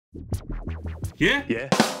Yeah? Yeah.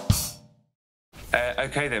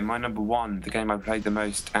 Okay then, my number one, the game I played the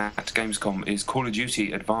most at Gamescom, is Call of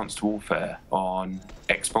Duty Advanced Warfare on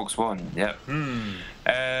Xbox One. Yep.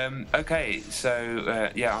 Okay,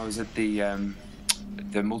 so yeah, I was at the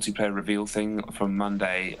multiplayer reveal thing from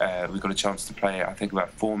Monday. We got a chance to play, I think, about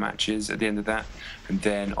 4 matches at the end of that, and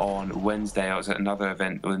then on Wednesday I was at another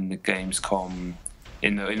event in the Gamescom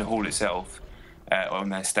in the hall itself. On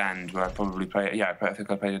their stand, where I probably played. Yeah, I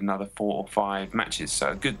think I played another 4 or 5 matches. So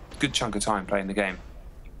a good chunk of time playing the game.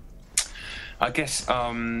 I guess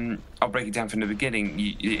I'll break it down from the beginning.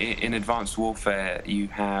 In Advanced Warfare, you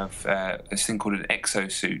have a thing called an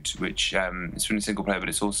exosuit, which is from the single player, but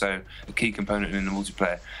it's also a key component in the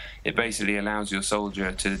multiplayer. It basically allows your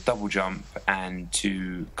soldier to double jump and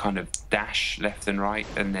to kind of dash left and right,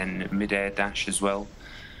 and then mid-air dash as well.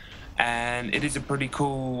 And it is a pretty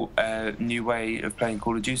cool new way of playing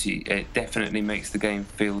Call of Duty. It definitely makes the game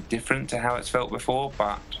feel different to how it's felt before,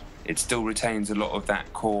 but it still retains a lot of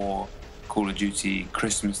that core Call of Duty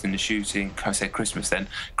crispness in the shooting. I say Christmas then?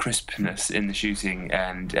 Crispness in the shooting,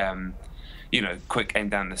 and quick aim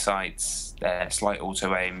down the sights, slight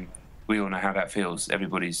auto aim. We all know how that feels.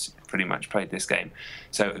 Everybody's pretty much played this game,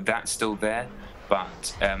 so that's still there.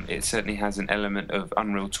 But it certainly has an element of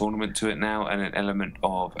Unreal Tournament to it now, and an element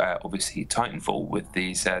of obviously Titanfall with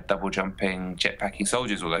these double jumping, jetpacking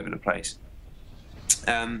soldiers all over the place.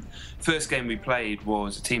 First game we played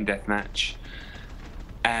was a team deathmatch,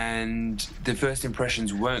 and the first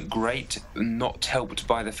impressions weren't great, not helped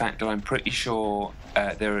by the fact that I'm pretty sure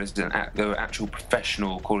there were actual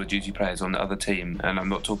professional Call of Duty players on the other team, and I'm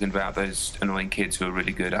not talking about those annoying kids who are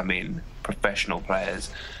really good. I mean professional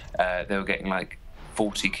players. They were getting like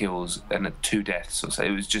 40 kills and 2 deaths or so.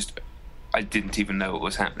 It was just, I didn't even know what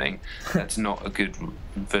was happening. That's not a good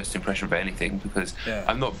first impression for anything, because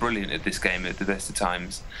I'm not brilliant at this game at the best of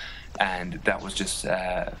times, and that was just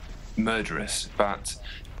murderous. But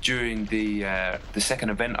during the second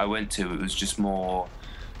event I went to, it was just more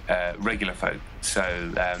regular folk, so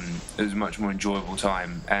it was a much more enjoyable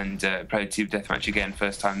time, and played Team Deathmatch again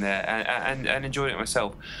first time there, and enjoyed it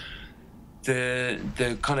myself.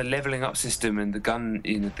 The kind of leveling up system and the gun,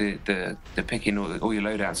 the picking all your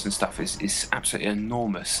loadouts and stuff is absolutely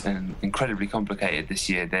enormous and incredibly complicated this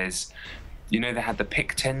year. There's, they had the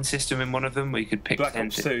pick 10 system in one of them where you could pick Black 10.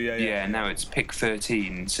 Ops 2, yeah. Now it's pick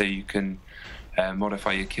 13, so you can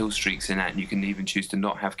modify your kill streaks in that, and you can even choose to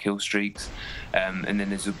not have kill streaks. And then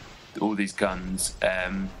there's all these guns,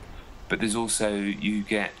 but there's also, you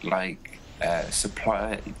get like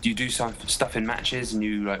supply. You do some stuff in matches, and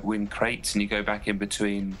you like win crates, and you go back in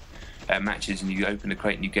between matches, and you open a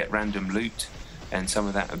crate and you get random loot, and some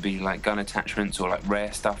of that would be like gun attachments or like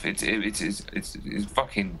rare stuff. It's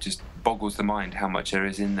fucking just boggles the mind how much there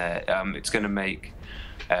is in there. It's going to make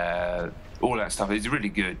all that stuff. It's really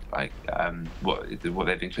good. Like what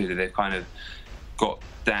they've included, they've kind of got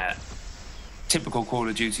that typical Call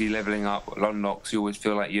of Duty leveling up unlocks. You always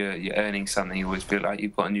feel like you're earning something. You always feel like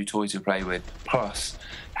you've got a new toy to play with. Plus,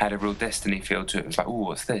 had a real Destiny feel to it. It was like, oh,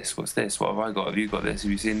 what's this? What's this? What have I got? Have you got this?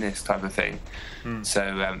 Have you seen this? Type of thing. So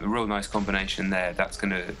a real nice combination there.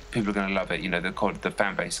 People are gonna love it. The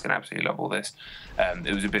fan base is gonna absolutely love all this.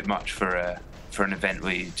 It was a bit much for an event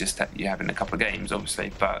where you're having a couple of games,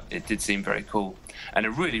 obviously, but it did seem very cool, and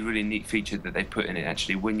a really, really neat feature that they put in it.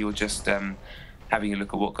 Actually, when you're just having a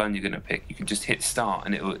look at what gun you're going to pick, you can just hit start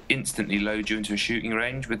and it will instantly load you into a shooting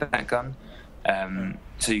range with that gun.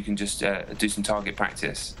 So you can just do some target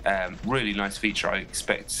practice. Really nice feature. I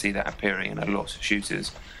expect to see that appearing in a lot of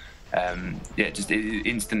shooters. Just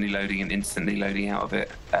instantly loading and instantly loading out of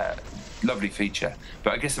it. Lovely feature.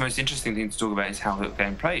 But I guess the most interesting thing to talk about is how the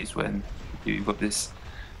game plays when you've got these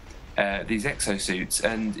exosuits,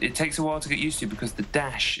 and it takes a while to get used to because the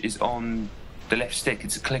dash is on the left stick.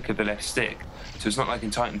 It's a click of the left stick. So it's not like in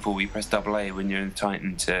Titanfall where you press AA when you're in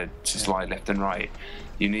Titan to slide left and right.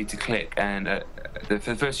 You need to click, and for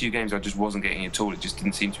the first few games I just wasn't getting it at all. It just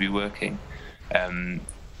didn't seem to be working.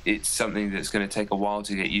 It's something that's going to take a while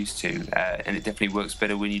to get used to, and it definitely works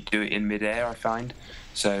better when you do it in mid-air, I find.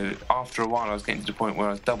 So after a while I was getting to the point where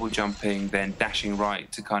I was double jumping, then dashing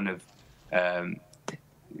right to kind of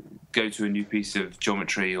go to a new piece of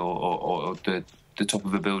geometry or the top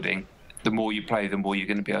of a building. The more you play, the more you're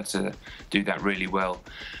going to be able to do that really well.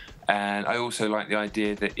 And I also like the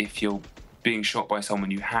idea that if you're being shot by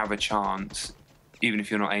someone, you have a chance even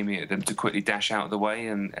if you're not aiming at them, to quickly dash out of the way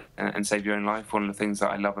and save your own life. One of the things that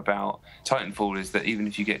I love about Titanfall is that even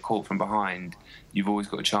if you get caught from behind, you've always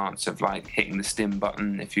got a chance of like hitting the stim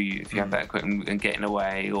button if you have that quick and getting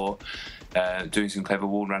away, or doing some clever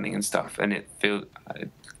wall running and stuff. And it feels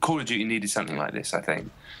Call of Duty needed something like this, I think,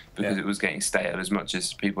 because it was getting stale as much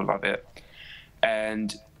as people love it,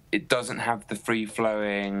 and it doesn't have the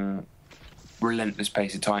free-flowing, relentless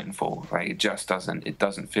pace of Titanfall. Like, it just doesn't. It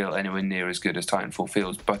doesn't feel anywhere near as good as Titanfall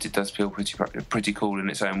feels, but it does feel pretty cool in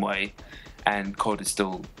its own way. And COD is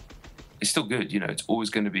still good. You know, it's always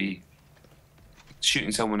going to be,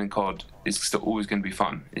 shooting someone in COD is still always going to be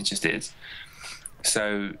fun. It just is.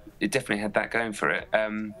 So it definitely had that going for it.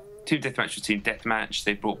 Team Deathmatch was Team Deathmatch.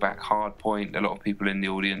 They brought back Hardpoint. A lot of people in the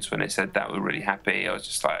audience, when they said that, were really happy. I was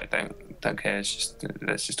just like, I don't care.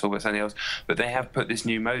 Let's just talk about something else. But they have put this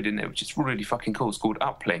new mode in there, which is really fucking cool. It's called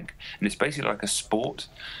Uplink, and it's basically like a sport.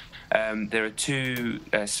 There are two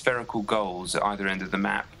spherical goals at either end of the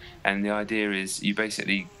map, and the idea is you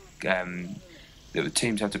basically the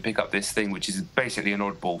teams have to pick up this thing, which is basically an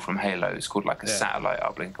oddball from Halo. It's called like a satellite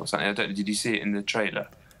uplink or something. I don't know. Did you see it in the trailer?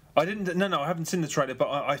 I didn't. No, I haven't seen the trailer, but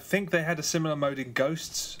I think they had a similar mode in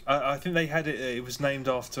Ghosts. I think they had it. It was named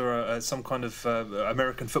after some kind of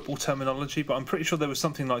American football terminology, but I'm pretty sure there was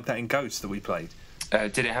something like that in Ghosts that we played.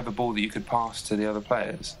 Did it have a ball that you could pass to the other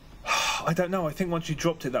players? I don't know. I think once you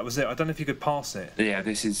dropped it, that was it. I don't know if you could pass it. Yeah,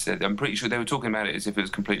 this is. I'm pretty sure they were talking about it as if it was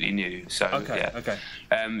completely new. So okay.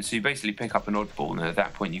 So you basically pick up an oddball, and at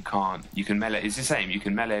that point you can't. You can melee. It's the same. You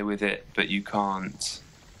can melee with it, but you can't.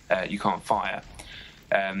 You can't fire.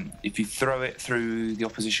 If you throw it through the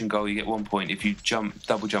opposition goal, you get 1 point. If you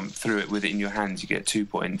double jump through it with it in your hands, you get 2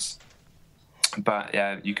 points. But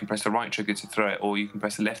you can press the right trigger to throw it, or you can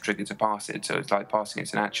press the left trigger to pass it. So it's like passing.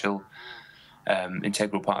 It's an actual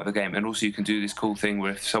integral part of the game. And also you can do this cool thing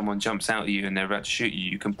where if someone jumps out at you and they're about to shoot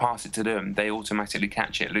you, you can pass it to them. They automatically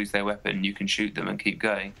catch it, lose their weapon. You can shoot them and keep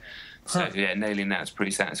going. So nailing that is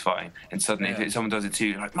pretty satisfying. And suddenly, if someone does it to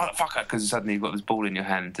you, you're like motherfucker, because suddenly you've got this ball in your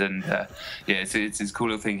hand. And it's a cool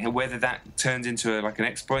little thing. Whether that turns into an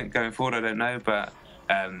exploit going forward, I don't know. But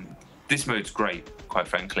this mode's great. Quite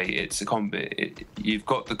frankly, it's a combat. You've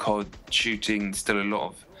got the COD shooting, still a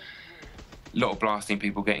lot of blasting,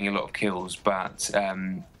 people getting a lot of kills, but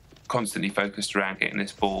constantly focused around getting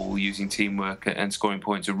this ball, using teamwork and scoring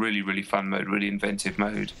points. A really, really fun mode, really inventive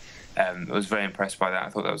mode. I was very impressed by that. I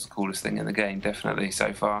thought that was the coolest thing in the game, definitely,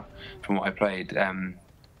 so far, from what I played.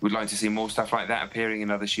 Would like to see more stuff like that appearing in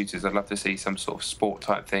other shooters. I'd love to see some sort of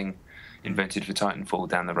sport-type thing invented for Titanfall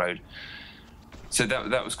down the road. So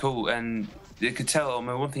that was cool, and you could tell,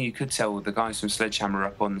 one thing you could tell with the guys from Sledgehammer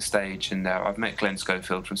up on the stage, and I've met Glenn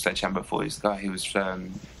Schofield from Sledgehammer before. He's the guy who was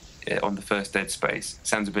on the first Dead Space.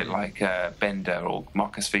 Sounds a bit like Bender or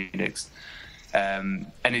Marcus Phoenix. And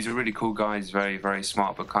he's a really cool guy. He's very, very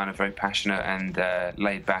smart, but kind of very passionate and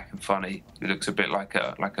laid back and funny. He looks a bit like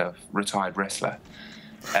a retired wrestler.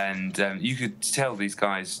 And you could tell these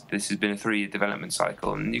guys, this has been a 3-year development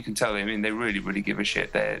cycle, and you can tell, I mean, they really, really give a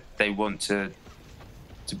shit. They want to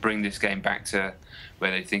bring this game back to where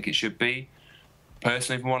they think it should be.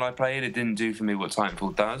 Personally, from what I played, it didn't do for me what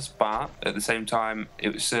Titanfall does, but at the same time,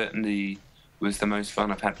 it was certainly was the most fun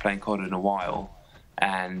I've had playing COD in a while.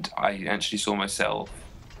 And I actually saw myself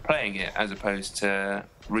playing it as opposed to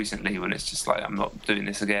recently when it's just like, I'm not doing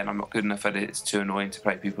this again, I'm not good enough at it, it's too annoying to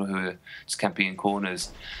play people who are just camping in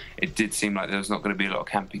corners. It did seem like there was not going to be a lot of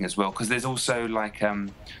camping as well, because there's also like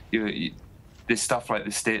there's stuff like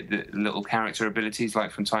the little character abilities like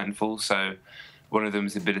from Titanfall. So one of them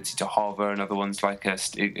is the ability to hover, another one's like I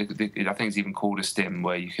think it's even called a stim,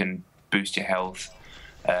 where you can boost your health.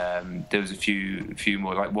 There was a few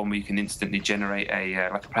more, like one where you can instantly generate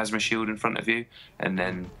a plasma shield in front of you and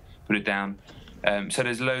then put it down. So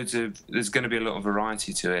there's going to be a lot of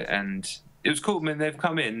variety to it, and it was cool. I mean, they've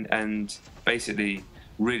come in and basically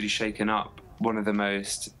really shaken up one of the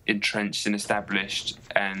most entrenched and established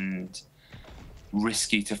and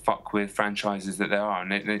risky to fuck with franchises that there are,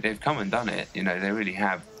 and they've come and done it. You know, they really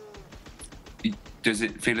have. Does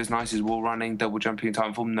it feel as nice as wall running, double jumping in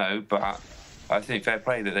Titanfall? No, but I think fair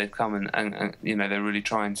play that they've come and you know, they're really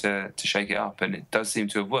trying to shake it up, and it does seem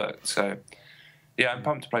to have worked. So yeah, I'm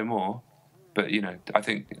pumped to play more, but you know, I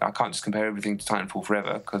think I can't just compare everything to Titanfall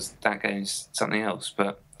forever, because that game's something else.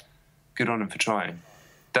 But good on them for trying.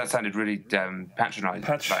 That sounded really patronising.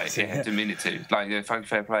 Like, yeah, I didn't mean it to. Like,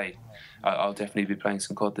 fair play. I'll definitely be playing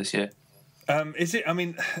some COD this year. Is it? I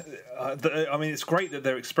mean, it's great that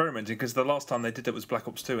they're experimenting, because the last time they did it was Black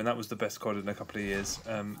Ops 2, and that was the best COD in a couple of years.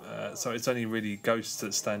 So it's only really Ghosts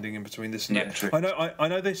that's standing in between this and that. True. I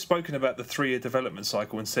know they've spoken about the 3-year development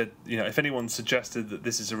cycle and said, if anyone suggested that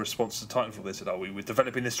this is a response to Titanfall, they said, "Oh, we were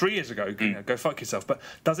developing this 3 years ago. Go fuck yourself." But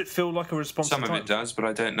does it feel like a response? Some to of Titanfall? it does, but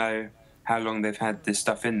I don't know how long they've had this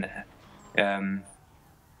stuff in there.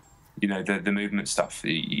 The movement stuff,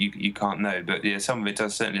 you can't know. But yeah, some of it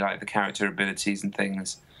does, certainly, like the character abilities and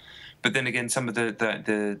things. But then again, some of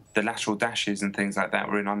the lateral dashes and things like that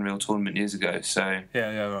were in Unreal Tournament years ago. So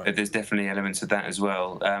right. There's definitely elements of that as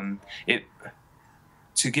well.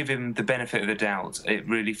 To give him the benefit of the doubt, it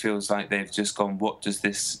really feels like they've just gone, what does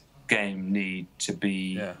this game need to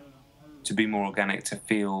be more organic, to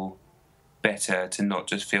feel better, to not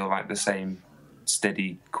just feel like the same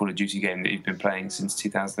steady Call of Duty game that you've been playing since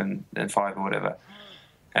 2005 or whatever.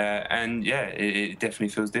 It definitely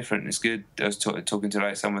feels different. It's good. I was talking to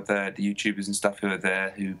like some of the YouTubers and stuff who are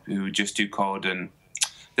there who just do COD, and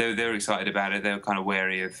they were excited about it. They were kind of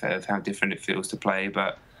wary of how different it feels to play.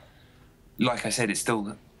 But like I said, it's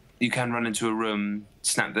still, you can run into a room,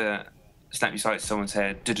 snap your sight to someone's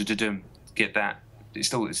head, get that. It's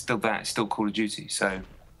still that. It's still Call of Duty. So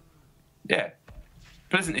yeah,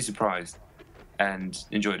 pleasantly surprised and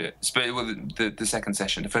enjoyed it. The second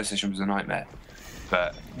session, the first session was a nightmare,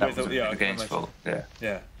 but that was the game's fault.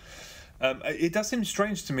 Yeah. It does seem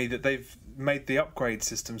strange to me that they've made the upgrade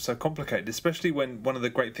system so complicated, especially when one of the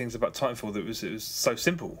great things about Titanfall it was so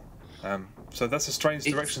simple. So that's a strange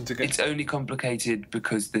direction to go. It's only complicated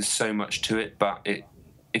because there's so much to it, but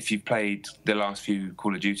if you've played the last few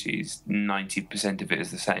Call of Duties, 90% of it is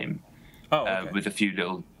the same, with a few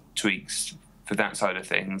little tweaks for that side of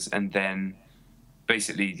things, and then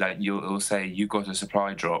basically, like, you'll say you got a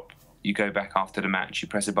supply drop, you go back after the match, you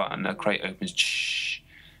press a button, a crate opens,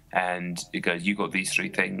 and it goes, you got these 3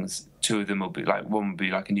 things. 2 of them will be like, one will be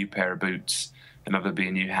like a new pair of boots, another will be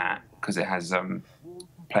a new hat, because it has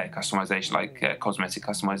player customization, like cosmetic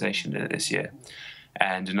customization in it this year,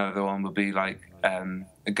 and another one will be like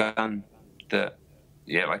a gun that,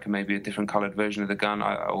 like maybe a different coloured version of the gun,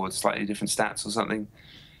 or slightly different stats or something.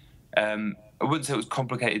 I wouldn't say it was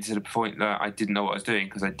complicated to the point that I didn't know what I was doing,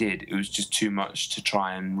 because I did. It was just too much to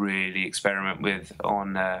try and really experiment with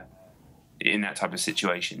in that type of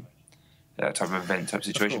situation, that type of event type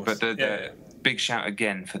situation. But the big shout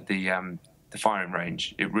again for the firing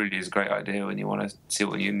range. It really is a great idea when you want to see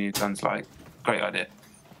what your new gun's like. Great idea.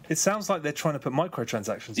 It sounds like they're trying to put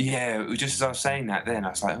microtransactions in. Yeah, just as I was saying that then, I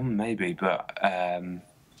was like, maybe, but I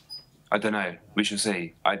don't know. We shall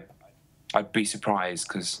see. I'd be surprised,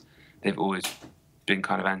 because they've always been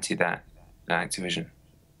kind of anti that Activision.